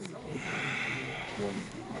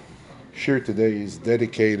Shir today is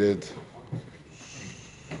dedicated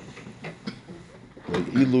to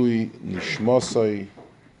Ilui Nishmosai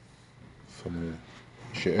from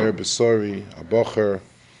She'er Besori, Abocher,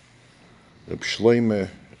 Reb Shleime,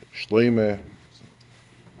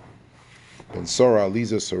 Ben Sora,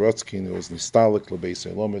 Aliza Sorotsky, and it was Nistalik Lebeis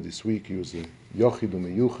Elome this week. He was a Yochid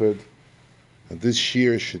Umeyuchid, and this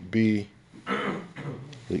shir should be the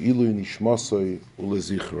Ilui Nishmosai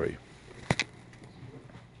Ulezichrei.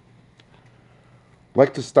 I'd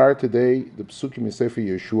like to start today the Psukim in Sefer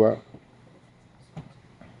Yehoshua,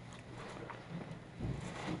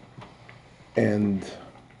 and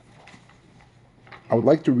I would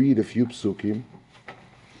like to read a few Psukim,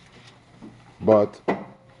 but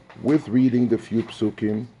with reading the few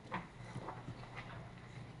Psukim,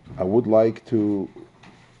 I would like to,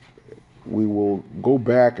 we will go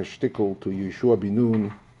back a shtickle to Yehoshua bin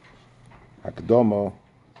Nun, Hakdama,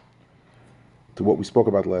 to what we spoke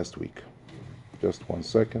about last week. Just 1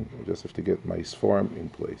 second, I just have to get my sform in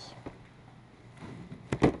place.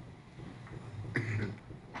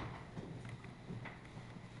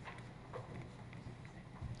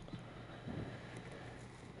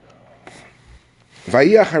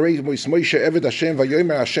 Vayih acharei Moshe Eved Hashem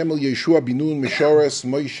vayomer Hashem el Yehoshua bin Nun Mishores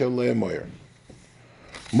Moshe le'emoyer.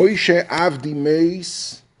 Moshe avdi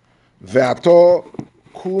meis ve'ato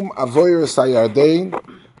kum avoyer sayardein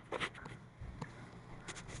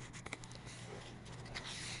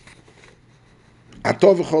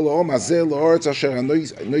ato v'chol ha'om hazeh la'oretz asher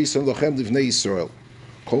anoisen lochem livnei Yisrael.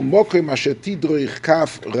 Kol mokem asher tidroich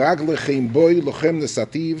kaf raglechem boi lochem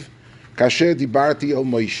nesativ kasher dibarti el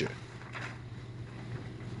Moshe.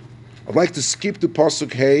 I'd like to skip to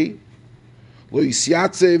Pasuk Hey. Lo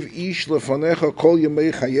yisyatzev ish lefanecha kol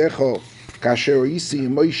yemei chayecha kasher isi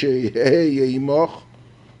Moshe yeimoch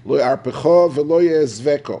lo yarpecha velo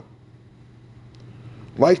ye'ezveko.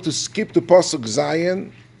 I'd like to skip to Pasuk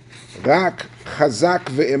Zayin. Rak chazak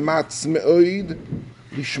ve'ematz me'oid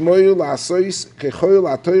lishmoir la'asois kechoil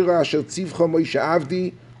ha'toira asher tzivcha Moshe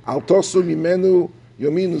avdi al tosu mimenu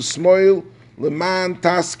yominu smoil leman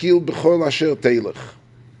taskil b'chol asher teilech.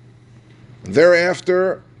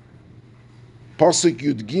 Thereafter, Pasuk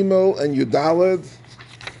Yud Gimel and Yud Daled,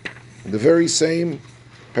 the very same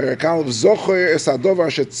Perek Aleph, Zocher es hadovar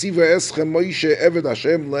asher tziva eschem Moshe Eved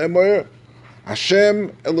Hashem le'emoyer, Hashem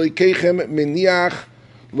Elokeichem meniach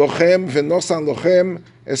lochem v'nosan lochem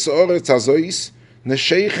es ha'oretz hazois,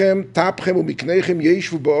 nesheichem tapchem u'mikneichem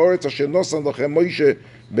yeshvu ba'oretz asher nosan lochem Moshe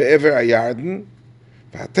be'ever hayarden,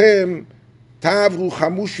 v'atem Tavru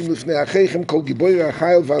chamushim lifnei acheichem kol giboyer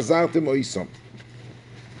achayil v'azartem oisom.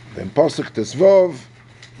 Then Pasuk Tesvov,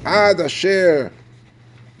 Ad asher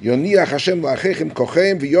yoniach Hashem la'acheichem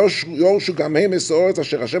kochem v'yorshu gam hem es ha'oretz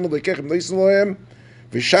asher Hashem Elokeichem noisen lohem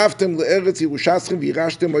v'shavtem le'eretz Yerushaschem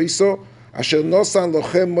v'yirashtem oiso asher nosan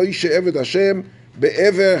lochem Moshe Eved Hashem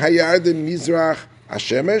be'ever hayarden mizrach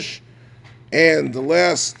hashemesh. And the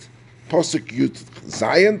last Pasuk Yud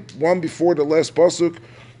Zayin, one before the last Pasuk,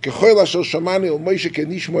 ככל אשר שמענו אל מוישה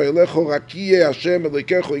כנשמע אליך רק יהיה השם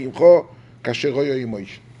אלוקיך עמך כאשר היה עם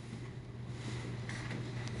מוישה.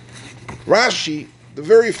 Rashi, the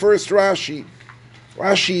very first Rashi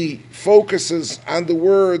focuses on the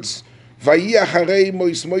words ויהי אחרי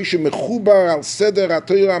מוישה מחובר על סדר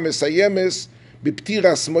התורה המסיימס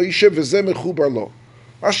בפטירס מוישה וזה מחובר לו.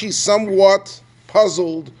 Rashi is somewhat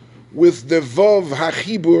puzzled with the Vov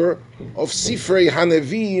HaChibur of Sifrei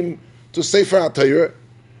HaNeviim to Sefer HaTorah.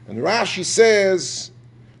 And Rashi says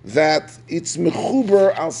that it's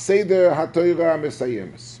mechuber al seder haTorah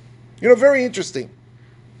mesayemes. You know, very interesting.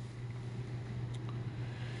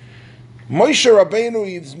 Moshe Rabbeinu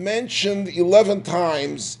is mentioned 11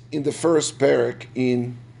 times in the first parak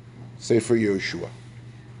in Sefer Yehoshua.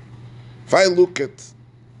 If I look at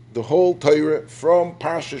the whole Torah from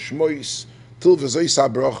Parsha Shmois till V'zois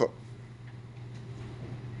HaBracha,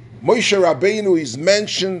 Moshe Rabbeinu is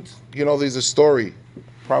mentioned. You know, there's a story.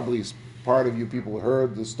 Probably part of you people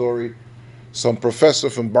heard the story. Some professor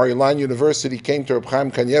from Bar Ilan University came to Reb Chaim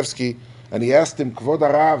Kanievsky and he asked him, Kvod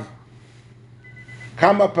Harav,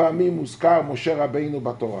 Kama pa'amim muskar Moshe Rabbeinu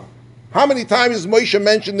b'Torah? How many times is Moshe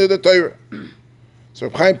mentioned in the Torah? So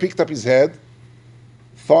Reb Chaim picked up his head,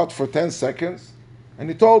 thought for 10 seconds, and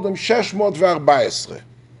he told him,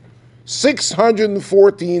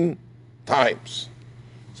 614 times.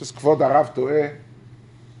 Says, Kvod Harav to'eh,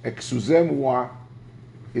 excusez moi,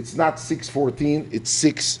 it's not 614, it's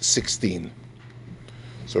 616.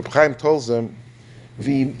 So Reb Chaim tells them,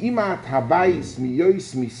 V'im imat habayis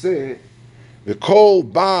miyois miseh, v'kol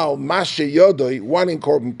baal mashe yodoi, one in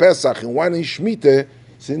Korban Pesach and one in Shemitah,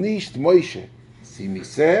 ze nicht Moshe, si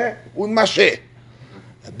miseh un mashe.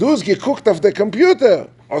 Du hast geguckt auf der Computer,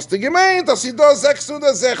 hast du gemeint, dass sie da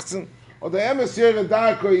 616. Oder der MS hier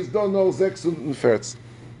Darko ist da nur 614.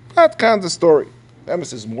 That kind of story.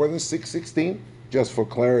 MS is more than 616, just for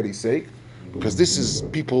clarity's sake, because this is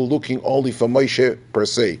people looking only for Moshe per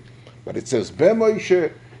se. But it says Be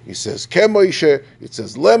Moshe, it says Ke Moshe, it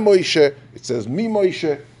says Le Moshe, it says Mi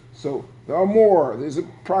Moshe. So there are more. There's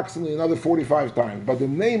approximately another 45 times. But the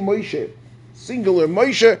name Moshe, singular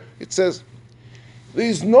Moshe, it says,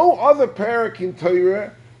 there's no other parak in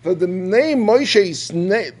Torah that the name Moshe is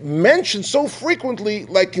mentioned so frequently,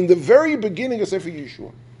 like in the very beginning of Sefer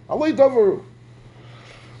Yehoshua. Alei Davar.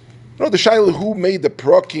 You know the Shaila who made the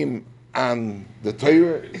prokim on the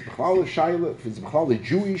Torah is B'chlal Shaila, if it's B'chlal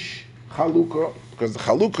Jewish Chalukah, because the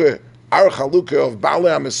Chalukah, our Chalukah of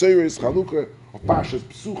Baalei HaMesirah is Chalukah of Pashas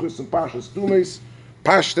Psuchas and Pashas Tumes.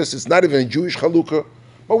 Pashtas is not even a Jewish Chalukah.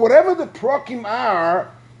 But whatever the prokim are,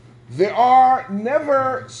 there are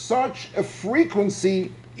never such a frequency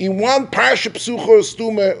in one Parsha Psucha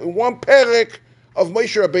Stume, in one Perek of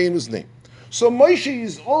Moshe Rabbeinu's name. So Moshe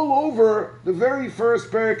is all over the very first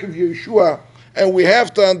Perek of Yehoshua, and we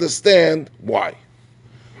have to understand why.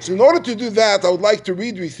 So in order to do that, I would like to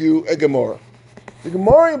read with you a Gemara. The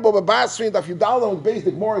Gemara in Baba Basri, Daf Yudal base,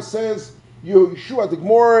 the Gemara says, Yehoshua, the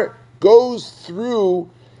Gemara goes through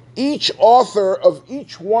each author of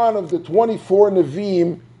each one of the 24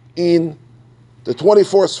 Nevi'im in the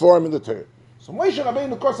 24 Sforim in the Torah. So Moshe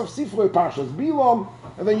Rabbeinu kosav Sifroi Pashas Bilam,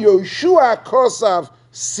 and then Yehoshua kosav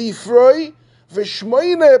Sifroi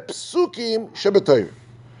v'shmoine Psukim Shebetoyer.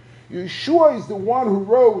 Yehoshua is the one who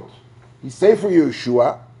wrote his Sefer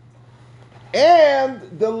Yehoshua, and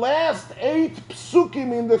the last 8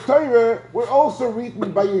 Psukim in the Torah were also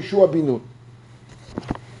written by Yehoshua bin Nun.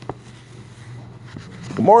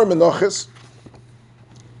 Gemara Menachos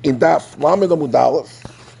in Daf Lamed Amud Aleph.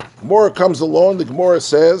 Gemara comes along, the Gemara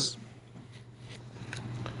says,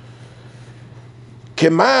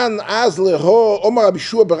 Keman az leho, Omar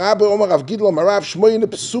Abishua berabe, Omar Av Gidlo Marav, Shmoyne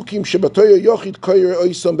Psukim Shebatoyo Yochid Koyer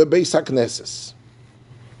Oisom Bebeis HaKnesses.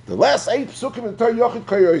 The last 8 Psukim in Torah Yochid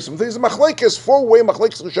Koyer Oisom. There's a machlekes, 4-way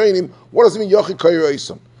machlekes Rishonim. What does it mean Yochid Koyer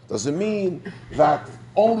Oisom? Does it mean that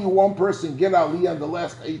only one person get Aliyah in the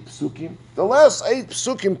last 8 Psukim? The last 8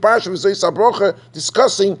 Psukim, Parsha V'Zeis HaBrocha,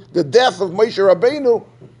 discussing the death of Moshe Rabbeinu.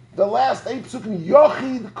 The last 8 Psukim,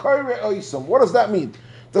 Yochid Koire Oisom. What does that mean?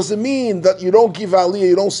 Does it mean that you don't give Aliyah,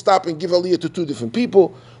 you don't stop and give Aliyah to 2 different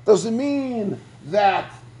people? Does it mean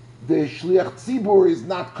that the Shliach Tzibur is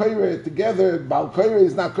not Koire together, Baal Koire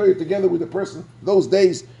is not Koire together with the person? Those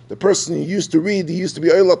days, the person he used to read, he used to be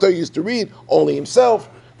Oyel HaTorah, he used to read only himself.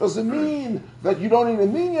 Does it mean that you don't need a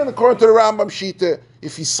minyan according to the Rambam Shita?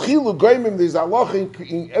 If he's schilu goymim, there's Allah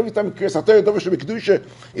in every time Kriyas HaTorah, Dover Shebekdusha,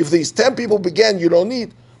 if these 10 people began, you don't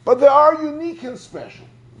need. But they are unique and special.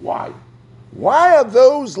 Why? Why are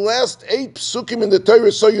those last 8 psukim in the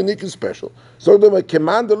Torah so unique and special? So the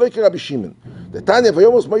command the Lekir Rabbi Shimon. The Tanya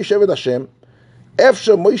Vayomos Moshe Eved Hashem.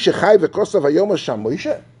 Efshe Moshe Chai Vekosav Vayomos Sham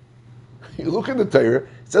Moshe. You look in the Torah. It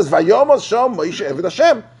says Vayomos Sham Moshe Eved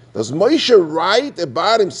Hashem. Does Moshe write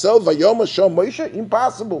about himself Vayomos Sham Moshe?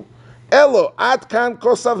 Impossible. Elo Ad Kan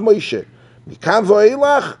Kosav Moshe. Mikan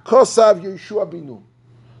Voelach Kosav Yehoshua bin Nun.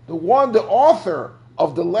 The one, the author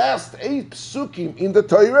of the last 8 psukim in the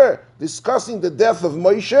Torah discussing the death of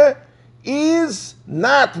Moshe is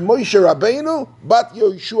not Moshe Rabbeinu, but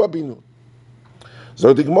Yehoshua bin Nun.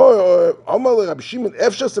 So the Gemara, Omar le Rabbi Shimon,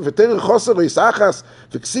 Efshar sefer Torah choser v'isachas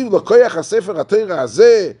v'ksiv l'koyach hasefer haTorah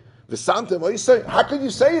hazeh v'samtem Moshe. How could you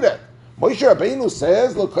say that? Moshe Rabbeinu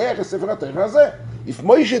says l'koyach hasefer haTorah hazeh. If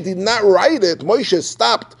Moshe did not write it, Moshe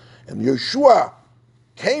stopped, and Yehoshua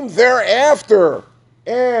came thereafter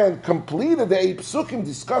and completed the 8 psukim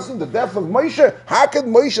discussing the death of Moshe. How could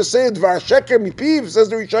Moshe say it? Dvar sheker mipiv, says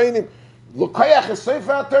the Rishonim. L'koyach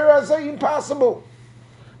hasefer haTorah hazeh, impossible.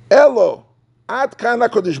 Elo. Ad kan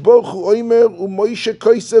HaKadosh Baruch Hu oimer u'Moshe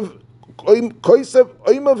koisev oimer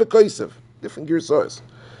v'koisev. Different girsas.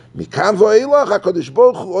 Mikan v'oilach HaKadosh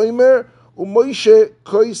Baruch Hu oimer u'Moshe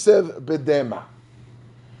koisev bedema.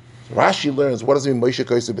 Rashi learns, what does it mean Moshe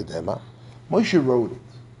koisev bedema? Moshe wrote it.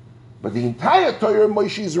 But the entire Torah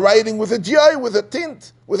Moshe is writing with a diyai, with a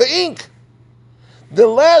tint, with an ink. The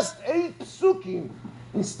last 8 psukim,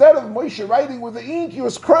 instead of Moshe writing with the ink, he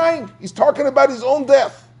was crying. He's talking about his own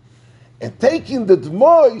death. And taking the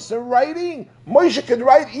Dmois and writing, Moshe can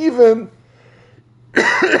write even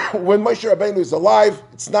when Moshe Rabbeinu is alive.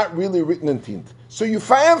 It's not really written in tint. So you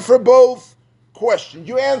find for both questions.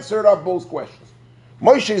 You answered up both questions.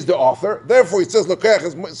 Moshe is the author. Therefore, it says, Sefer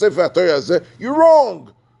HaTorah. You're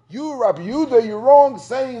wrong. You, Rabbi Yehuda, you're wrong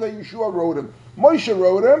saying that Yeshua wrote him. Moshe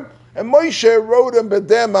wrote him, And Moshe wrote them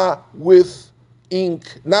bedema with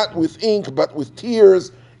ink, not with ink, but with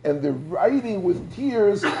tears. And the writing with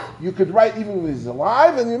tears, you could write even when he's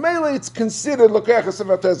alive, and in Mele it's considered Lokech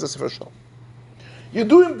HaSefer Torah as a Sefer Shalom. You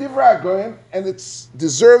do him Divrei HaGoyim, and it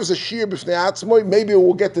deserves a shir b'fnei atzmoi. Maybe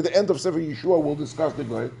we'll get to the end of Sefer Yehoshua, we'll discuss the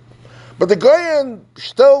Goyim. But the Goyim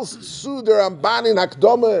tells zu der Ramban in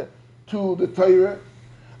Hakdome to the Torah.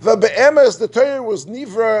 The be'emes, the Torah was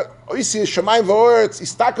nivra, oisi shamayim v'oretz,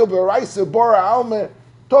 istakel b'oraisa, bora alme,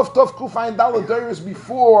 tov kufayin dalad doros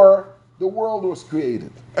before the world was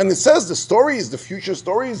created. And it says the stories, the future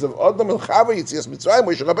stories of Adam and Chava, Yitzias Mitzrayim,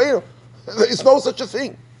 Moshe Rabbeinu. There is no such a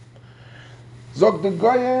thing. Zog the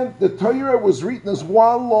Goyen, the Torah was written as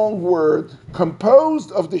one long word,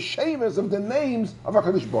 composed of the shemes, of the names of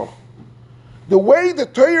HaKadosh Baruch Hu. The way the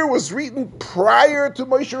Torah was written prior to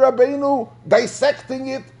Moshe Rabbeinu, dissecting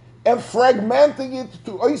it and fragmenting it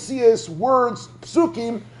to oisias words,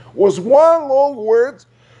 psukim, was one long word,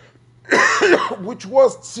 which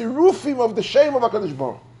was tzirufim of the Shem of HaKadosh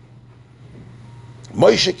Baruch Hu.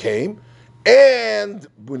 Moshe came, and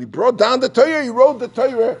when he brought down the Torah, he wrote the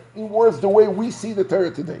Torah in words the way we see the Torah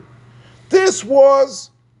today. This was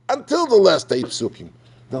until the last 8 psukim.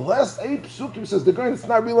 The last 8 psukim says the guy, it's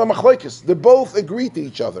not really a machlokes. They both agree to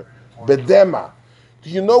each other. Bedema. Do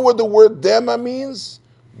you know what the word dema means?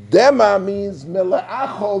 Dema means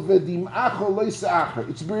mela'acho v'dim'acho lo'isa'acher.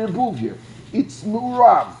 It's beribuvia. It's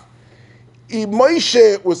mu'rav.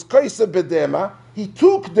 Moshe was kaisa bedema. He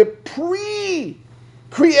took the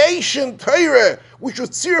pre-creation Torah, which was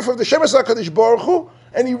tziruf of the Shemesh HaKadosh Baruch Hu,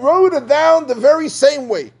 and he wrote it down the very same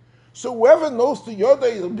way. So whoever knows to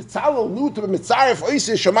Yodai, Mitzalel knew to be Mitzaref,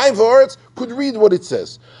 Oisei, Shamayim v'Oretz, could read what it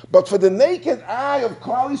says. But for the naked eye of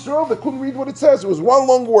Klal Yisrael, they couldn't read what it says. It was one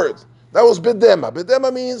long word. That was bedema.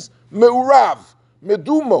 Bedema means me'urav,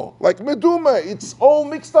 medumo, like meduma. It's all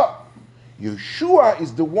mixed up. Yehoshua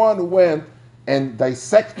is the one who went and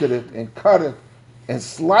dissected it and cut it and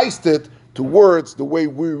sliced it to words the way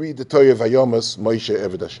we read the Torah Vayomas Moshe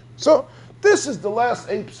Eved Hashem. So this is the last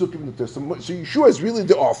 8 psukim in the Torah. So Yehoshua is really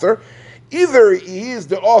the author. Either he is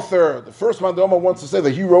the author, the first Mandoma wants to say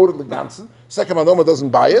that he wrote it like Gansen, second Mandoma doesn't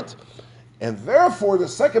buy it, and therefore the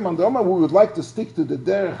second Mandoma we would like to stick to the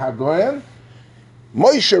Derech HaGoyen.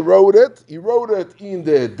 Moshe wrote it, he wrote it in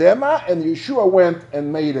the Dema, and Yehoshua went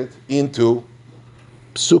and made it into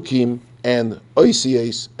psukim and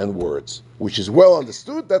oisies and words, which is well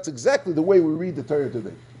understood. That's exactly the way we read the Torah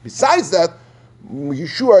today. Besides that,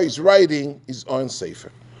 Yehoshua is writing his own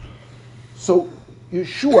sefer. So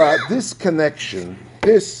Yehoshua, this connection,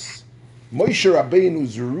 this Moshe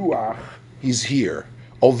Rabbeinu's ruach is here.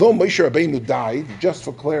 Although Moshe Rabbeinu died, just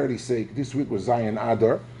for clarity's sake, this week was Zion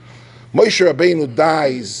Adar. Moshe Rabbeinu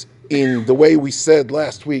dies in the way we said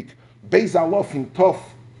last week, Beis Alof in Tov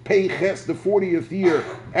Pei Ches, the 40th year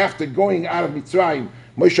after going out of Mitzrayim.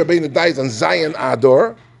 Moshe Rabbeinu dies on Zion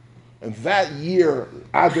Adar, and that year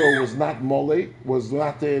Adar was not Mole, was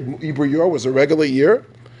not Ibr Yor, was a regular year.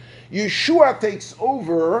 Yehoshua takes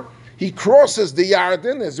over. He crosses the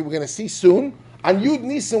Yarden, as we're going to see soon, on Yud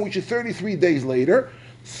Nisan, which is 33 days later.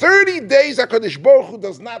 30 days HaKadosh Baruch Hu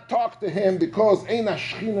does not talk to him because Ein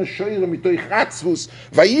HaShechina Shoyra Mitoich Atzvus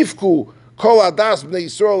Vayivku Kol Adas Bnei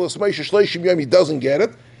Yisrael L'Smoshe Shloshim Yom. He doesn't get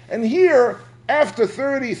it. And here, after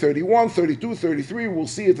 30, 31, 32, 33, we'll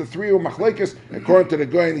see it the 3 of Machlekes. According to the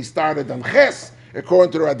Goyen, he started on Ches.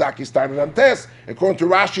 According to the Radak, he started on Tes. According to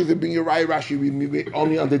Rashi, the Ben Yerai Rashi, we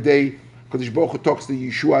only on the day HaKadosh Baruch Hu talks to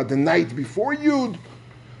Yehoshua the night before Yud.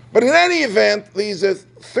 But in any event, there's a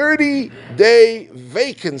 30-day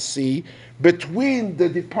vacancy between the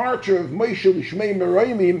departure of Moshe Lishmei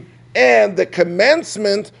Merayimim and the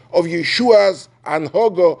commencement of Yeshua's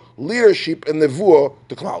Anhogo leadership and Nevuah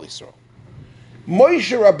to Klal Yisrael.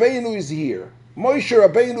 Moshe Rabbeinu is here. Moshe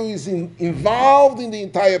Rabbeinu is involved in the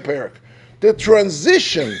entire parak. The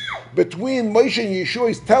transition between Moshe and Yehoshua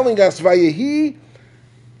is telling us, Vayehi,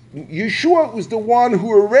 Yehoshua was the one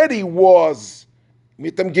who already was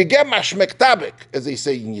mit dem gegemash mektabek, as they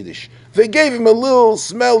say in Yiddish. They gave him a little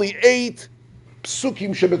smelly 8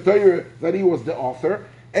 psukim shebetoyer that he was the author,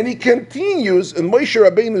 and he continues, and Moshe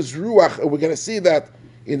Rabbeinu's ruach, and we're going to see that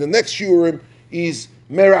in the next shiurim, is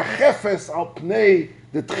merachefes al pnei,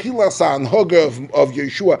 the tchilas ha'anhoga of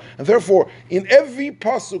Yehoshua, and therefore, in every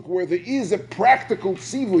pasuk where there is a practical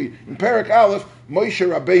tzivui, in Perek Aleph, Moshe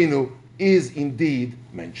Rabbeinu is indeed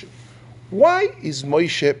mentioned. Why is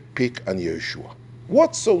Moshe pick on Yehoshua?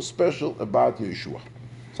 What's so special about Yehoshua?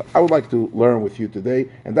 So I would like to learn with you today,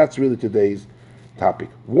 and that's really today's topic.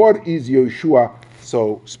 What is Yehoshua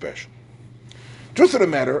so special? Truth of the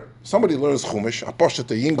matter, somebody learns Chumash, a Pashat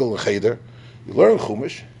Yingel and Cheder, You learn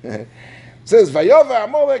Chumash. It says, Vayova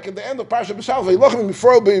Amalek at the end of Parsha B'Shal, Vayilochem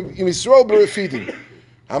Yisrael b'Refidim.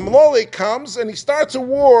 Amalek comes and he starts a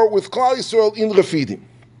war with Klal Yisrael in Refidim.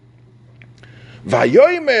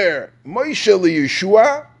 Vayomer Moshe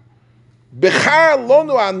LeYeshua Bechar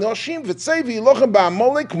Lonu Anoshim V'tzei V'yilochem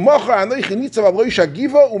ba'Amalek Mocha Anoich Nitzav Al Rosh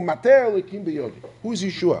Hagiva U'Mater Elikim B'Yodi. Who is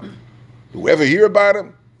Yeshua? Do we ever hear about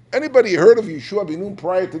him? Anybody heard of Yehoshua ben Nun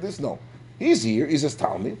prior to this? No. He's here. He's a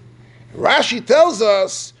Talmud. Rashi tells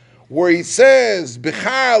us where he says,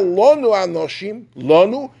 Bechar Lonu Anoshim,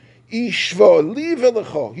 Lonu, Ishvo li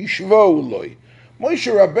v'lecho, Ishvo uloi.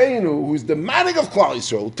 Moshe Rabbeinu, who is the manik of Klal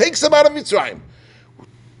Yisrael, takes him out of Mitzrayim.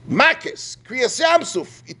 Makis, Kriyas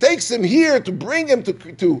Yamsuf, he takes him here to bring him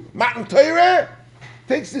to Matan Torah,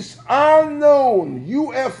 takes this unknown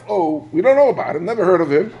UFO, we don't know about him, never heard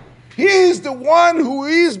of him. He is the one who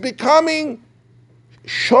is becoming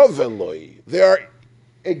Shoveloi. They are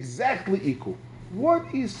exactly equal. What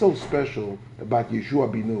is so special about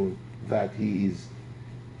Yehoshua ben Nun that he is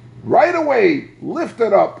right away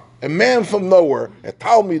lifted up, a man from nowhere, a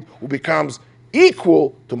Talmud who becomes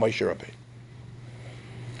equal to Moshe Rabbeinu?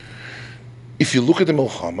 If you look at the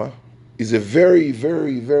Milchama, it's a very,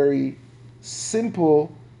 very, very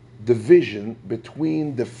simple division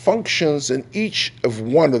between the functions in each of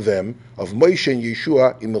one of them, of Moshe and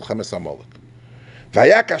Yehoshua in Milchemes Amalek.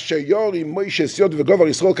 והיה כאשר יורי מוישה סיוד וגובר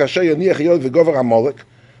ישראל כאשר יניח יוד וגובר עמלק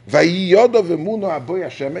ויודו ומונו הבוי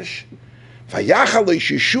השמש ויחל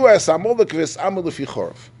ישוע אס עמלק ואס עמל לפי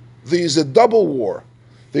חורף. There is a double war.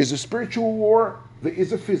 There is a spiritual war, there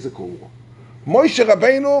is a physical war. Moshe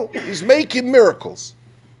Rabbeinu is making miracles.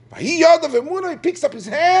 Yodo v'muno, he picks up his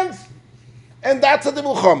hands, and that's a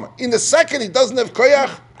Milchama. In the second, he doesn't have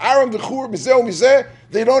koyach, Aaron v'chur, mizeh u'mizeh,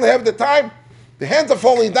 they don't have the time, the hands are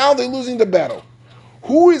falling down, they're losing the battle.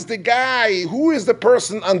 Who is the guy, who is the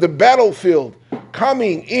person on the battlefield,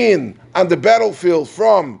 coming in on the battlefield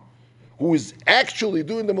from, who is actually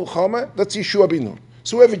doing the Milchama? That's Yehoshua ben Nun.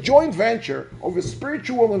 So we have a joint venture of a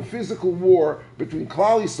spiritual and physical war between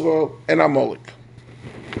Klal Yisrael and Amalek.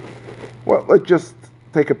 Well, let's just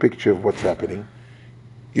take a picture of what's happening.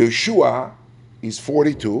 Yehoshua is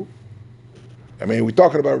 42. I mean, we're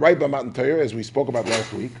talking about right by Matan Torah, as we spoke about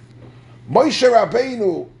last week. Moshe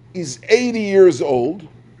Rabbeinu is 80 years old.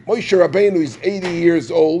 Moshe Rabbeinu is 80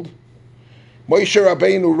 years old. Moshe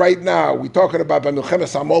Rabbeinu right now, we're talking about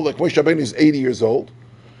Milchemes Amalek, Moshe Rabbeinu is 80 years old.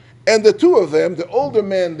 And the two of them, the older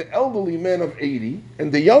man, the elderly man of 80,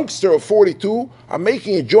 and the youngster of 42, are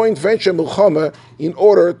making a joint venture Milchama in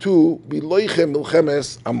order to be loichem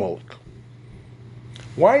Milchemes Amalek.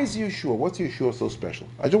 Why is Yehoshua? What's Yehoshua so special?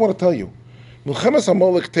 I just want to tell you. Milchemes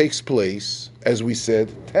Amalek takes place, as we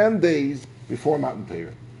said, 10 days before Matan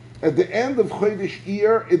Torah. At the end of Chodesh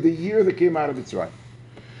Iyar, in the year that came out of Mitzrayim.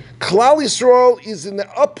 Klal Yisrael is in the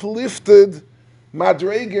uplifted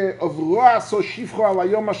Madrege of Roa So Shifcho Al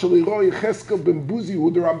Hayom Asher Liroi Cheskel Ben Buzi,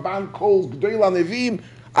 who the Ramban calls G'dol HaNeviim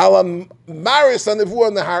Al Maris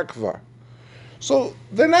HaNevuah Nehar Kvar. So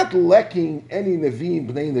they're not lacking any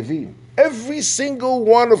Neviim, Bnei Neviim. Every single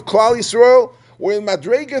one of Klal Yisrael were in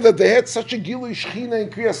Madrege that they had such a Gilui Shechina in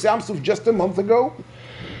Kriyas Yamsuf just a month ago.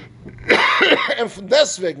 And from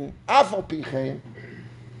deswegen, Afal Pichein,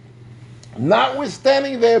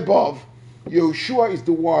 notwithstanding the above, Yehoshua is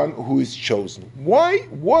the one who is chosen. Why?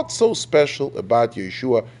 What's so special about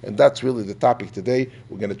Yehoshua? And that's really the topic today.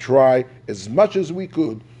 We're going to try as much as we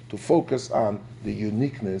could to focus on the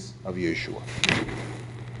uniqueness of Yehoshua.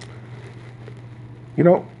 You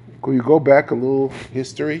know, could you go back a little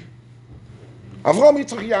history? Avraham,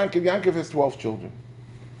 Yitzchak, Yaakov. Yaakov has 12 children.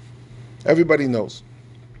 Everybody knows.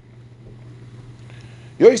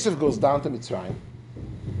 Yosef goes down to Mitzrayim,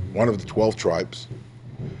 one of the 12 tribes.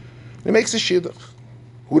 He makes a shidduch.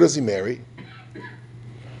 Who does he marry?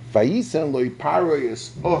 Vayisen lo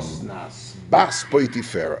Paroyes Osnas Bas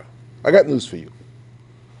Potifera. I got news for you.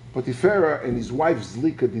 Potifera and his wife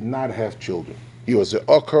Zlika did not have children. He was an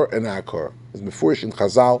Okar and Akar. As Mefurish in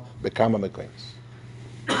Chazal, Bekama Mekleins.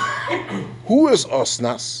 Who is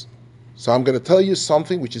Osnas? So I'm going to tell you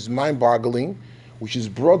something which is mind-boggling, which is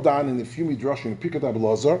brought down in a few midrashim in Pikat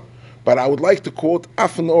Abelazar, but I would like to quote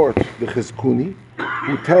Afnort the Chizkuni,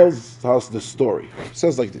 who tells us the story. It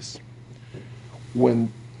says like this: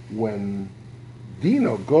 When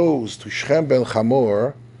Dino goes to Shechem ben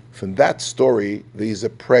Chamor, from that story there is a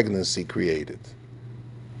pregnancy created.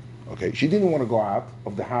 Okay, she didn't want to go out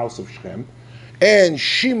of the house of Shechem, and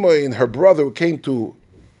Shimon, her brother, who came to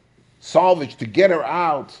salvage to get her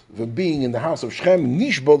out of being in the house of Shechem.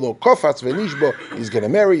 Nishbo lo kofatz ve'nishbo. He's going to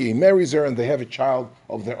marry. He marries her, and they have a child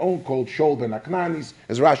of their own called Shol ben Aknanis,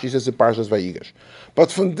 as Rashi says in Parshas Vayigash.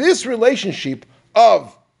 But from this relationship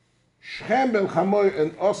of Shechem ben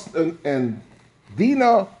Chamor and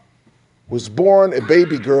Dinah was born a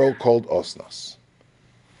baby girl called Osnas.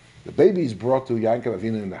 The baby is brought to Yaakov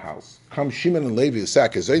Avinu in the house. Come Shimon and Levi,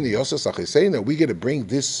 we get to bring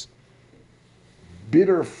this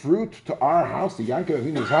bitter fruit to our house, to Yaakov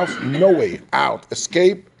Avinu's house? No way. Out.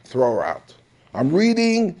 Escape. Throw her out. I'm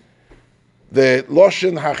reading the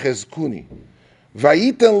Loshen HaChezkuni.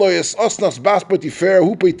 Vayiten lo yes Osnas bas potifer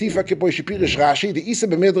hu potifa ke poishipirish Rashi the isa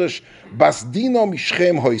b'midrash bas dino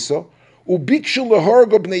mishchem hoiso ubikshu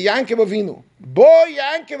lehorgo bnei Yaakov Avinu bo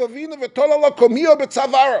Yaakov Avinu v'tola lo komio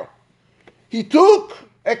b'tzavaro. He took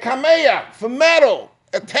a kameya from metal,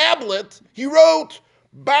 a tablet. He wrote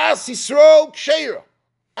Bas Yisrael Ksheira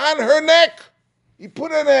on her neck. He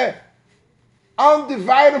put in a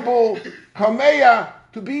undividable kameya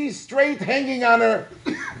to be straight hanging on her.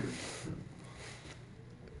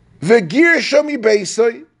 V'gir shomi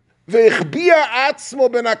beisoy v'echbia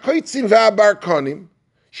atzmo ben hakoitzim ve'abarkonim.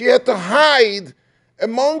 She had to hide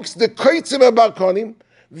amongst the koitzim ve'abarkonim.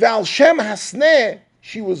 Ve'al shem hasneh,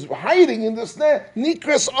 she was hiding in the sneh.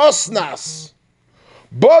 Nikras Osnas.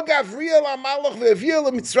 Bo Gavriel Amalach ve'avir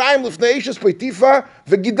leMitzrayim lefnei Eishes Potifa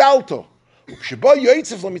ve'gidalto. וכשבו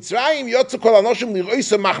יוצף למצרים יוצא כל אנושים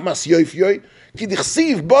לראות מחמס יופי כי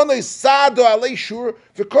דכסיב בונו סעדו עלי שור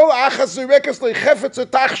וכל האחס זורקס לו חפץ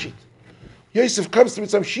ותכשיט. Yosef comes to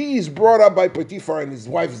Mitzrayim. She is brought up by Potiphar and his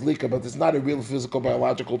wife is Lika, but it's not a real physical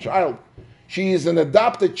biological child. She is an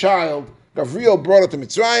adopted child. Gavriel brought her to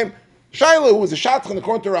Mitzrayim. Shaila, who was a shatran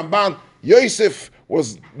according to Ramban, Yosef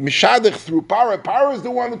was mishadich through Parah. Parah is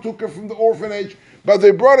the one who took her from the orphanage, but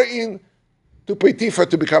they brought her in to Potiphar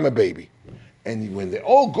to become a baby. And when they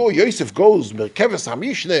all go, Yosef goes, Merkeves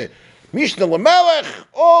HaMishneh, Mishnah Lamelech,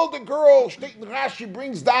 all the girls, Shteit and Rashi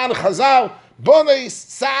brings down Chazal, Bonei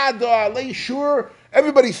Sado Alei Shur,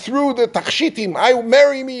 everybody threw the Tachshitim,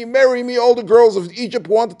 marry me, all the girls of Egypt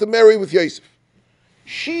wanted to marry with Yosef.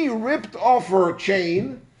 She ripped off her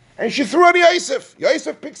chain, and she threw it at Yosef.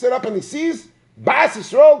 Yosef picks it up and he sees, Bas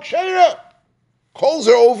Yisrael Ksheira, calls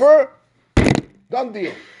her over, done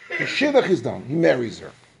deal. The shidduch is done. He marries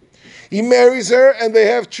her. And they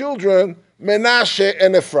have children, Menashe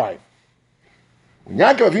and Ephraim. When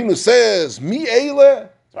Yaakov Avinu says, Mi Eile,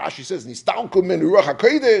 Rashi says, Nistalku min Ruach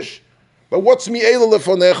HaKodesh, but what's Mi Eile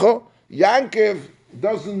lefonecho? Yaakov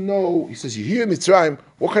doesn't know. He says, you hear Mitzrayim,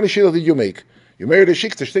 what kind of shidduch did you make? You married a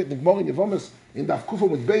shikta, steht in Gemara in Yevomes, in Daf Kufa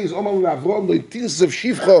mit Beis, Omar le'Avrom, lo'intinsev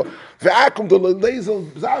shivcho, ve'akum do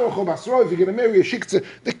le'lezel, b'zarocho basroi, if you're going to marry a shikta,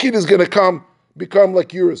 the kid is going to become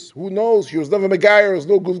like yours. Who knows? She was never Megairis,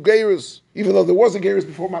 no Guf Geiris, even though there was a Geiris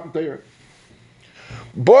before Matan Torah.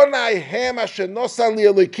 Bonai hem asher nosa li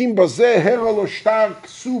Elokim bazeh heralo shtar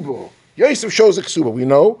ksubo. Yosef shows a ksuba. We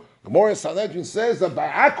know. Gemara in Sanhedrin says that by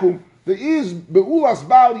Akum there is beulas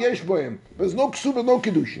baal yesh bohem. There's no ksuba, no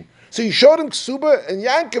kedushin. So he showed him ksuba, and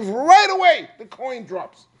Yankov right away the coin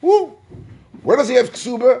drops. Woo! Where does he have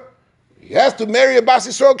ksuba? He has to marry a Bas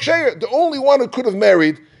Yisrael Ksheira. The only one who could have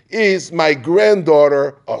married is my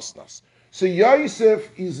granddaughter Osnas. So Yosef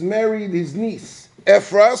is married his niece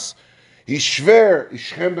Ephras. His shver is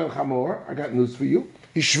Shechem ben Chamor. I got news for you.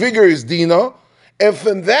 His shviger is Dinah. And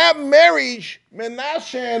from that marriage,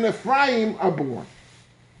 Menashe and Ephraim are born.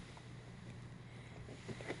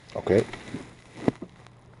 Okay.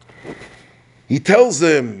 He tells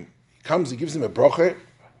them, he gives him a bracha.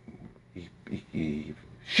 He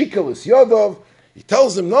shikel is Yodov. He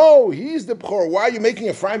tells him, no, he's the Bechor. Why are you making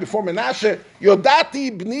Ephraim before Menashe?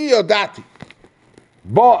 Yodati b'ni Yodati.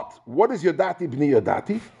 But what is Yodati b'ni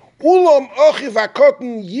Yodati? Ulam ochi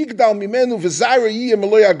v'akoten yigdal mimenu v'zayra yiyem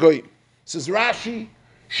eloi agoyim. Says Rashi,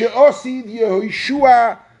 she'osid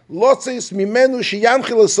Yehoshua lotzes mimenu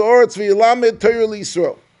she'yanchil es'oretz v'yilamed Torah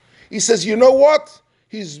l'Yisrael. He says, you know what?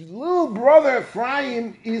 His little brother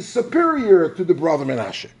Ephraim is superior to the brother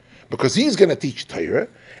Menashe, because he's going to teach Torah,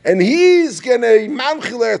 and he's going to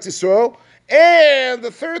manchil Eretz Yisrael, and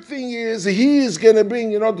the third thing is he's going to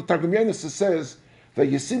bring, the Targum Yonis says that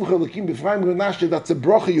Yesimcha Elokim b'Ephraim Menashe, that's a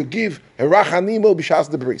bracha you give, herach animal b'shas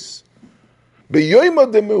the bris.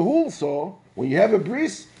 B'yoyma de mehulso, when you have a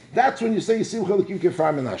bris, that's when you say Yesimcha Elokim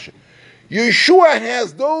b'Ephraim Menashe. Yeshua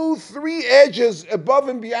has those three edges above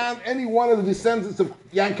and beyond any one of the descendants of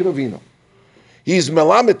Yaakov Avinu. He's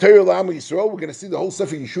Melamed Torah L'Am Yisrael. We're going to see the whole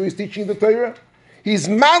Sefer Yeshua is teaching the Torah. He's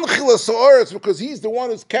Manchil Ha'Oretz because he's the one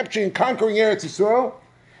who's capturing and conquering Eretz Yisrael.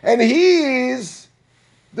 And he is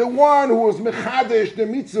the one who was Mechadesh, the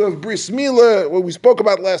mitzvah of Bris Milah, what we spoke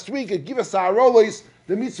about last week, and give us Ha'arolos,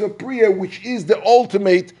 the mitzvah of Priya, which is the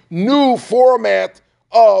ultimate new format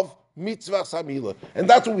of mitzvah Samila. And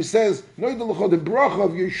that's what he says, the bracha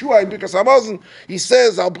of Yehoshua in Birkas Hamazon, he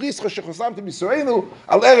says, Al brischa shechosamtem Yisraelu,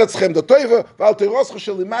 Al eretzchem the toiva, Val teroscha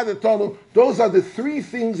shelimadetonu. Those are the three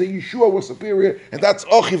things that Yehoshua was superior, and that's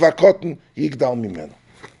Ochi Vakoten Yigdal Mimenu.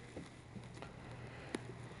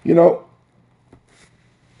 You know,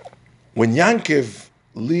 when Yankov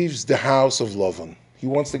leaves the house of Lavan, he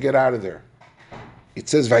wants to get out of there. It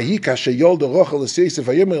says, Vayika sheyol derocha l'seisef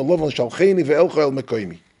vayomer Lavan shalcheni ve'elcha el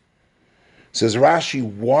mekoimi. Says Rashi,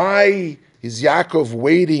 why is Yaakov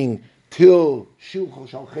waiting till Shilchol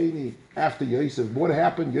Shalcheni after Yosef? What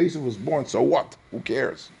happened? Yosef was born, so what? Who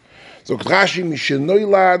cares? So Rashi,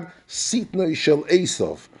 Mishenoilad Sitnoi Shel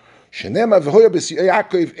Esav. Shenema v'hoya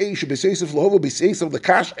Yaakov Eish b'Yosef lohovo b'Yosef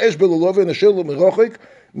l'kash esh b'lolove nashel l'mirochik.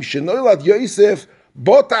 Mishenoilad Yosef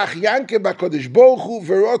botach Yankev b'Kodesh Baruch Hu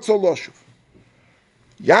v'rotzo loshuv.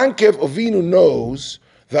 Yankov Avinu knows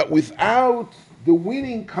that without the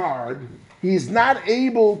winning card, he is not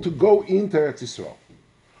able to go into Eretz Yisrael.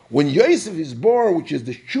 When Yosef is born, which is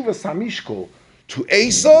the Shuvas Hamishkol, to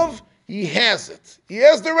Esav, he has it. He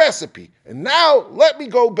has the recipe. And now, let me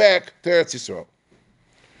go back to Eretz Yisrael.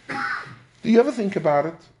 Do you ever think about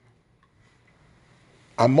it?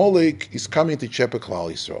 Amalek is coming to Chepe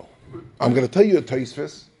Klal Yisrael. I'm going to tell you a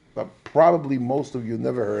Tosfos that probably most of you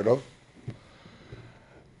never heard of,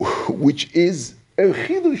 which is a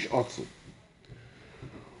Chidush Otzum.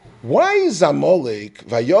 Why is Amalek,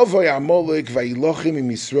 Vayovoy Amalek, Vayilochim im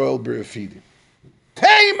Yisrael berefidim?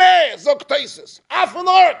 Teime, zok Tosfos,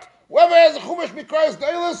 Afenort, whoever has a Chumash Mikras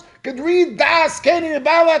Deilos could read Das, Keni,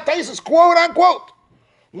 Nebala, Tosfos, quote unquote.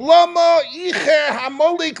 Lama Icher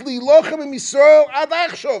Amalek lilochim im Yisrael ad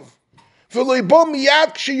achshov, v'lo yibo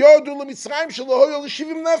miyad ksheyordu lemitzrayim shelo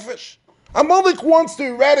l'shivim nefesh. Amalek wants to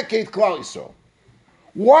eradicate Klal Yisrael.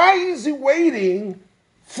 Why is he waiting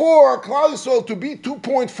for Klal Yisrael to be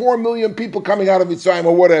 2.4 million people coming out of Mitzrayim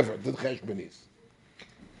or whatever the cheshbon is?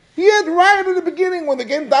 He had right at the beginning when they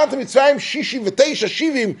came down to Mitzrayim, Shishi v'teisha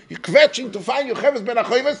shivim, you're kvetching to find Yocheved ben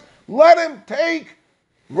Achoyves, let him take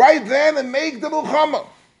right then and make the Milchama.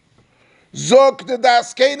 Zok the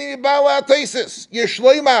daskeni bala tesis,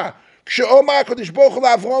 yeshloima, ksheoma kodesh boch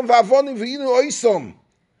l'avrom v'avonim v'yinu oisom,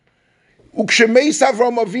 ukshemeis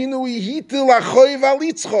Avrom Avinu yihitil achoy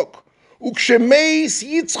v'alitzchok, ukshemeis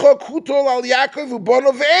Yitzchok hutol al Yaakov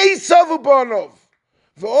u'bonov v'Esav u'bonov,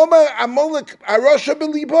 v'omer Amalek arosha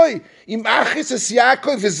b'liboy, im achis es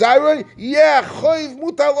Yaakov v'zayroi, yeh achoy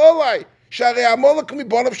v'mutal olai, sharei Amalek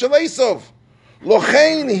mibonov shel Esav.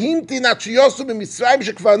 Lochein hinti natshiyosu b'Mitzrayim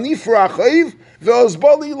shekvar nifra achoiv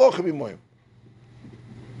ve'ozboli lochem imoyim.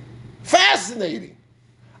 Fascinating.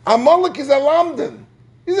 Amalek is a lamdan.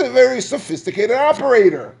 He's a very sophisticated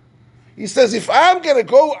operator. He says, if I'm going to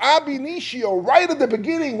go Abi Nishio right at the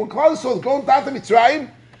beginning, when Klal Yisrael is going down to Mitzrayim,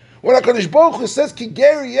 when HaKadosh Baruch Hu says, Ki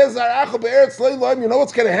geri yezar acho be'eretz leiloim, you know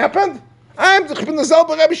what's going to happen? I'm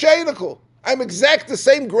exact the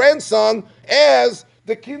same grandson as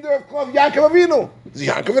the kinder of Klal Yaakov Avinu. It's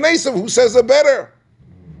Yaakov and Esav. Who says it better?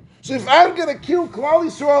 So if I'm going to kill Klal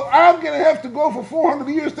Yisrael, I'm going to have to go for 400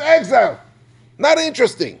 years to exile. Not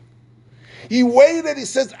interesting. He waited, he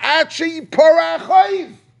says, Achi Pora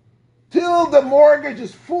Achoiv, till the mortgage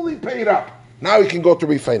is fully paid up. Now he can go to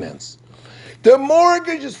refinance. The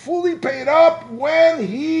mortgage is fully paid up when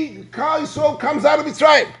Klal Yisrael comes out of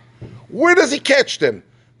Mitzrayim. Where does he catch them?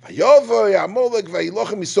 Right,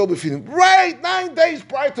 9 days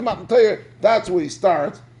prior to Matan Torah, that's where he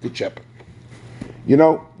starts to chep. You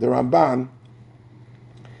know, the Ramban,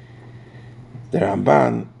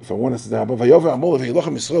 if I want to say the Ramban, Vayover Amalek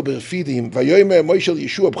Ve'ilochem Yisrael Berefidim, Vayomer Moshe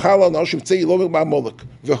Yeshua B'chala Na'oshim Tzei Yilomer Ba'Amalek,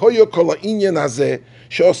 Ve'hoyo Kol Ha'inyan Hazeh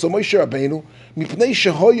She'osa Moshe Rabbeinu, Mipnei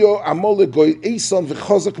Shehoyo Amalek Goy Eison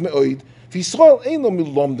V'chozak Me'oid, V'Yisrael Eino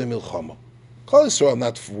Milom De Milchama. Klal Yisrael are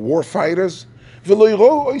not war fighters. They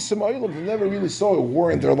never really saw a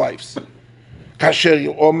war in their lives. Kasher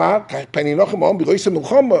Omar, Peninochem Om, B'Roisem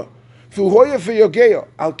Milchama, V'Hoya Ve'Yogeo,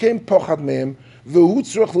 Al Kem Pochad Mehem,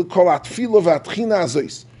 V'Hutzroch L'Kol Atfilo V'Atchina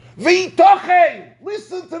Azois. V'Yitochen!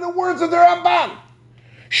 Listen to the words of the Ramban.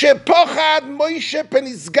 Shepochad Moshe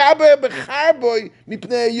Penizgabe B'Charboy,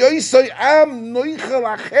 Mipnei Yoisoi Am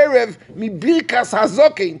Noichel Acherev, Mibirkas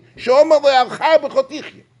Hazokin, She'omar Le'alchar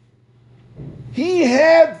B'Chotichye. He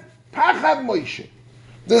had Pachad Moshe.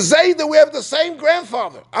 The Zayda, we have the same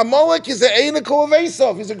grandfather. Amalek is the Einikel of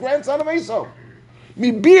Esav. He's a grandson of Esav.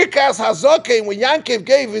 Mibirkas Hazokein, when Yankov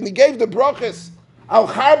gave, and he gave the brachas, Al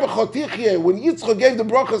Charbe Chotichye, when Yitzchak gave the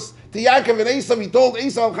brachas to Yaakov and Esav, he told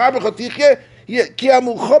Esav, Al Charbe Chotichye, Ki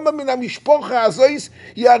HaMilchama min HaMishpocha Azois,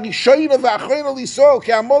 Hi HaRishoyna VaAchroyna L'Yisrael,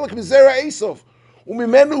 Ki HaMolech Mizera Esav,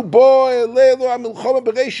 Umimenu Bo Elelo HaMilchama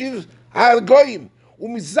Bereshiv HaGoyim,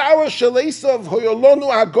 Umizara Shel Esav, Hoyolonu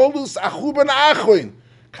HaGolus Achu Ben HaAchroin,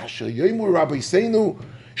 Kasher Yoimu Rabbeinu,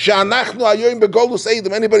 She'anachnu Hayoim Begolus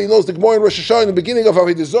Edom. Anybody knows the Gemara in Rosh Hashanah in the beginning of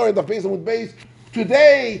Avodah Zarah, the Beis Amud Beis,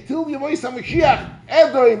 today, till Yevois HaMashiach,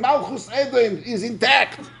 Edom, Malchus Edom is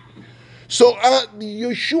intact. So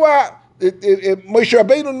Yehoshua, Moshe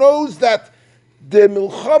Rabbeinu knows that the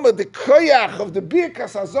Milchama, the Koyach of the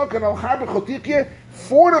Birkas Hazok and Al-Harbe Chotichye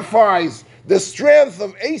fortifies the strength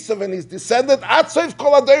of Esav and his descendant. Atzoif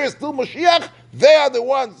Kol Adayr, still Mashiach, they are the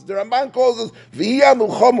ones. The Ramban calls us V'hiya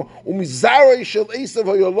Milchama Umizarei Shel Esav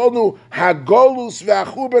Hoyolonu Hagolus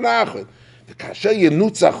Ve'achur Ben Achon. V'kasher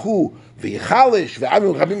Yenutzachu V'yichalish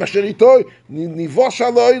Ve'amim Rabim Asher Itoy Nivosh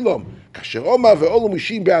Ha'lo'ilom. Kasher Omar Ve'olu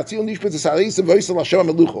Mishim Be'atzil Nishpet Esar Esav V'yisel Hashem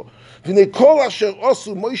HaMelucho. V'nei Kol Asher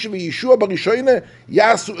Osu Moshe Ve'Yeshua Barishoyne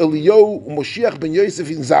Yasu Eliyahu U'Moshiach Ben Yosef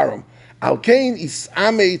in Zarom. Al Kain is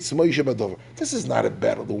Ameitz Moshe Badover. This is not a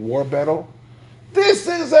battle, the war battle. This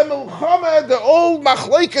is a Milchama, the old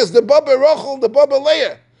Machlekes, the Baba Rochel, the Baba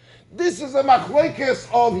Leah. This is a Machlekes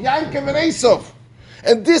of Yankov and Esav.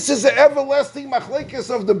 And this is the everlasting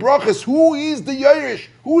Machlekes of the Brachas. Who is the Yerush?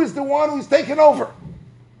 Who is the one who is taken over?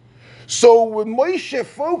 So when Moshe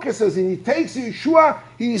focuses and he takes Yehoshua,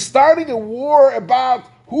 he is starting a war about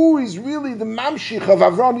who is really the Mamshich of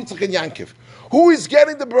Avram, Yitzchak, and Yankov. Who is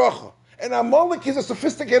getting the Bracha? And Amalek is a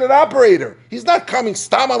sophisticated operator. He's not coming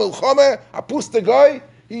Stama Milchome, Apusta guy.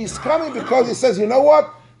 He's coming because he says, you know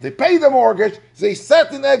what? They pay the mortgage, they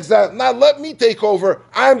set in exile, now let me take over,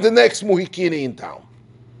 I'm the next Muhikini in town.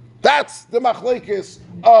 That's the Machlekes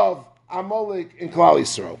of Amalek in Klal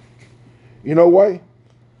Yisrael. You know why?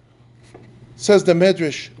 Says the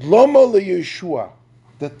Medrash, Loma LeYehoshua.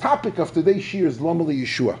 The topic of today's shir is Loma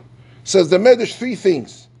LeYehoshua. Says the Medrash three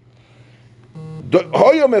things. He is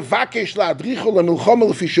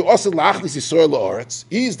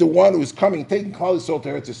the one who is coming, taking Klal Yisrael to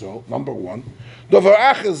Eretz Yisrael, number one.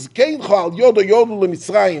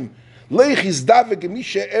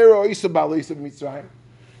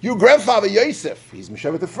 Your grandfather Yosef, he's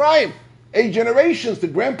Mishavet Ephraim. 8 generations to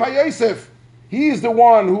Grandpa Yosef. He is the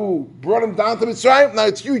one who brought him down to Mitzrayim. Now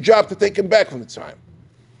it's your job to take him back from Mitzrayim.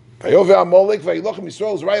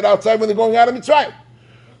 Yisrael is right outside when they're going out of Mitzrayim.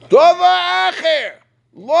 Dova acher,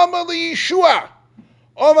 loma LeYehoshua.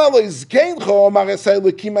 Omar lo izkencho, omar esay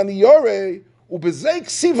lekim ani yorei, ubezei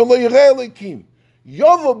ksiv lo yirei lekim.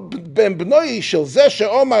 Yovo ben bnoi shel zeh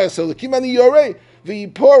she'omar esay lekim ani yorei,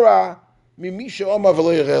 v'yipora mimi she'omar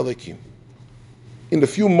v'lo yirei lekim. In the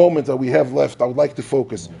few moments that we have left, I would like to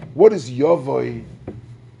focus. What is Yovoi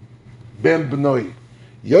ben bnoi?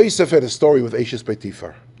 Yosef had a story with Eshes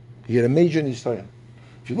Potifar. He had a major Nisayon.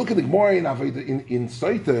 If you look at the Gemara in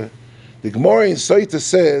Soita, the Gemara in Soita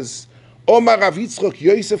says, Omar Rav Yitzchok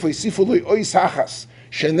Yosef oisifu lo ois hachas,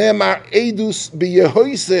 shenemar edus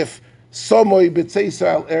beYehosef somoy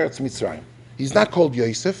b'tzeisrael eretz Mitzrayim. He's not called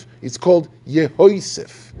Yosef, it's called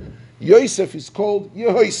Yehoisef. Yosef is called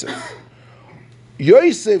Yehoisef.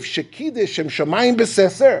 Yosef shekidesh shem shamayim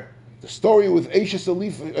b'seser. The story with Eshes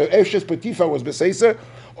Potifar was b'seser.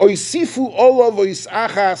 Oisifu olav ois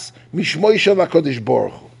achas mishmoisha lakodesh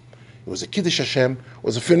baruch hu. It was a Kiddush Hashem. It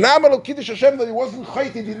was a phenomenal Kiddush Hashem that he wasn't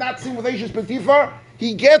chayt. He did not sing with Eshes Potifar.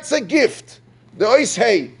 He gets a gift, the ois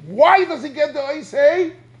hay. Why does he get the ois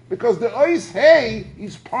hay? Because the ois hay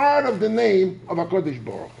is part of the name of HaKadosh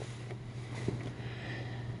Baruch Hu.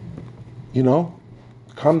 You know,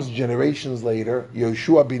 comes generations later,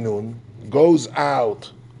 Yehoshua bin Nun goes out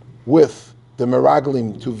with the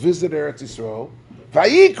Meraglim to visit Eretz Yisrael.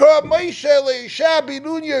 Vayikra Moshe leIsha bin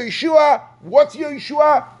Nun Yehoshua. What's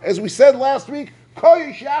Yehoshua? As we said last week, Ko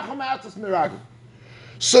Yishyacham Atzas Meraglim.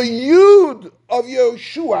 So Yud of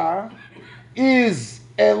Yehoshua is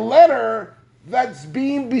a letter that's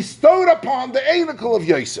being bestowed upon the Einikel of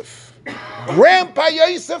Yosef. Grandpa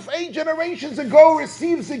Yosef, 8 generations ago,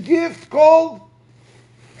 receives a gift called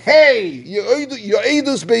Hey,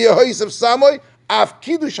 Yoedus beYehosef Samoy Av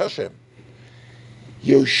Kiddush Hashem.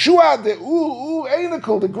 Yehoshua, the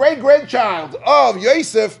Einikel, the great-grandchild of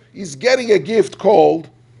Yosef, is getting a gift called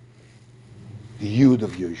the Yud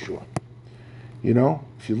of Yehoshua. You know,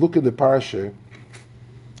 if you look at the parasha,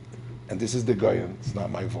 and this is the Goyen, it's not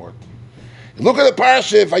my word. Look at the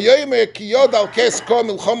parasha, Vayomer ki yod al kesko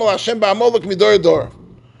milchom al Hashem ba'amalek midor dor.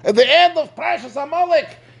 At the end of Parashas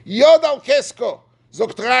Amalek, yod al kesko.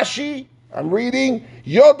 Zokt Rashi, I'm reading,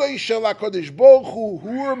 Yodoi shel HaKadosh Baruch Hu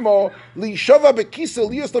hurmo lishava bekisa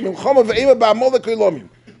liyos lemilchama ve'ema ba'amalek ilomim.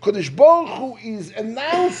 Kadosh Baruch Hu is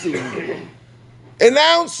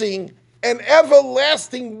announcing an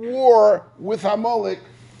everlasting war with Amalek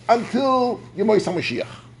until Yemois HaMashiach.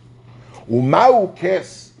 Umau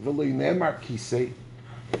kes v'loi nemar kisei.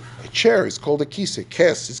 A chair is called a kisei.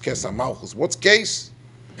 Kes is kes HaMalchus. What's kes?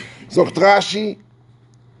 Zocht Rashi,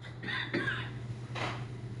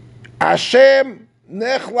 Hashem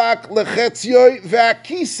nechlak lechetzioi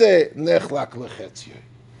ve'akise nechlak lechetzioi.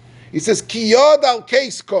 He says, Kiyod al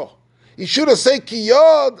keisko. He should have said,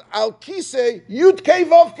 Kiyod al kise yud kei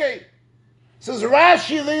vav kei. Says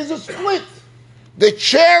Rashi, there is a split. The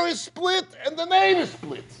chair is split and the name is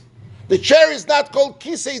split. The chair is not called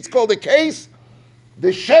kise, it's called a case.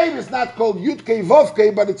 The shame is not called yud kei vav kei,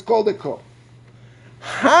 but it's called a ko.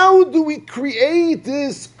 How do we create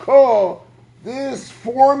this ko, this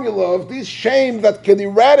formula of this shame that can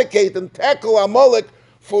eradicate and tackle Amalek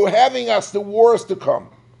for having us the wars to come?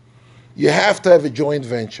 You have to have a joint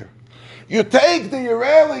venture. You take the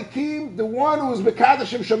Yerei Elokim, the one who is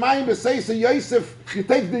Mekadosh Shemayim B'Seisa Yosef, you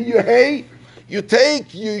take the Yehei, you take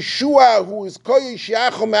Yehoshua, who is Koyesh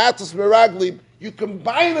Yachom Me'atzos Meraglim, you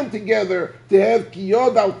combine them together to have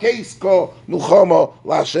Kiyod Al Keisko Milchama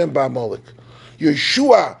LaHashem Ba'Amalek.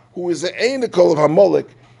 Yehoshua, who is the Einikol of Amalek,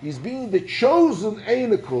 he's being the chosen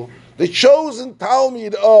Einikol, the chosen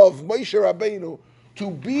Talmid of Moshe Rabbeinu, to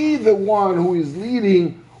be the one who is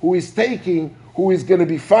leading, who is taking, who is going to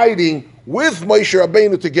be fighting with Moshe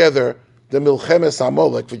Rabbeinu together, the Milchemes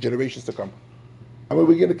Amalek for generations to come. I mean,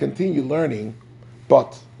 we're going to continue learning,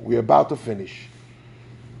 but we're about to finish.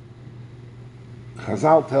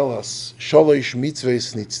 Chazal tell us, Sholosh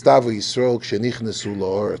mitzvahs nitztavu Yisrael k'shenichnesu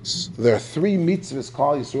la'oretz. There are 3 mitzvahs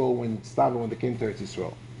Klal Yisrael when they came to Eretz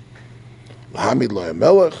Yisrael. L'hamid lo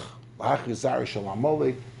hamelech, l'achri zara shel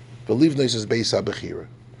Amalek, v'livnos es beis ha'bechira.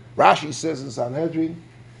 Rashi says in Sanhedrin,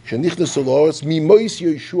 shenichnesu la'oretz mimois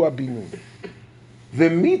Yehoshua binun.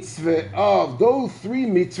 The mitzvah of those 3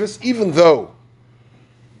 mitzvahs, even though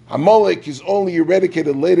Amalek is only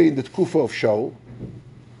eradicated later in the Tkufa of Shaul,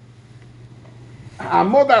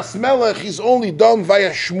 Amodas Melech is only done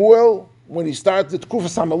via Shmuel when he starts the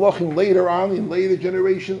Tkufas HaMelachim later on in later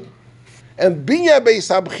generation. And Binya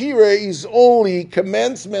Beis HaBchira is only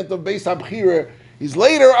commencement of Beis HaBchira is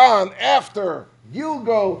later on after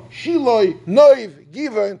Gilgal, Shiloi, Noiv,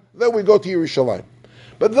 Given, then we go to Yerushalayim.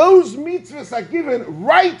 But those mitzvahs are given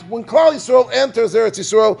right when Klal Yisrael enters Eretz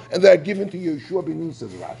Yisrael, and they are given to Yehoshua bin Nun,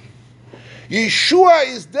 says Rashi. Yeshua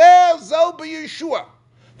is there, Zelba Yeshua.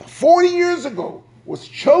 40 years ago, was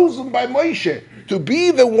chosen by Moshe to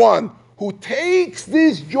be the one who takes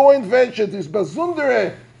this joint venture, this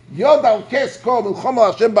Bazundere Yod al Kesko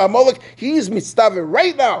Milchama Hashem Ba'Amalek. He is mitzvah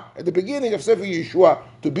right now at the beginning of Sefer Yeshua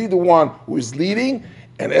to be the one who is leading.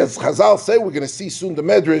 And as Chazal say, we're going to see soon the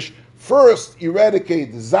Medrash. First,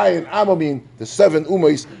 eradicate the Zion Amamin, the 7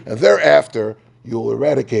 Umayis, and thereafter you'll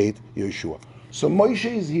eradicate Yeshua. So Moshe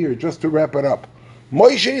is here. Just to wrap it up,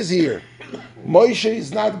 Moshe is here. Moshe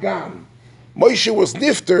is not gone. Moshe was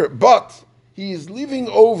nifter, but he is living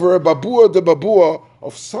over a babua de babua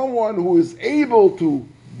of someone who is able to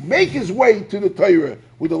make his way to the Torah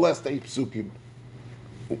with the last 8 psukim,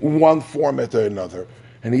 one format or another.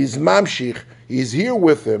 And he's mamshich, he's here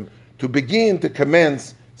with him to begin to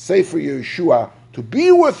commence Sefer Yehoshua, to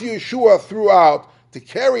be with Yehoshua throughout, to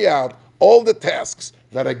carry out all the tasks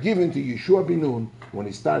that are given to Yehoshua bin Nun when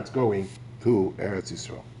he starts going to Eretz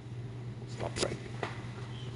Yisrael. Stop right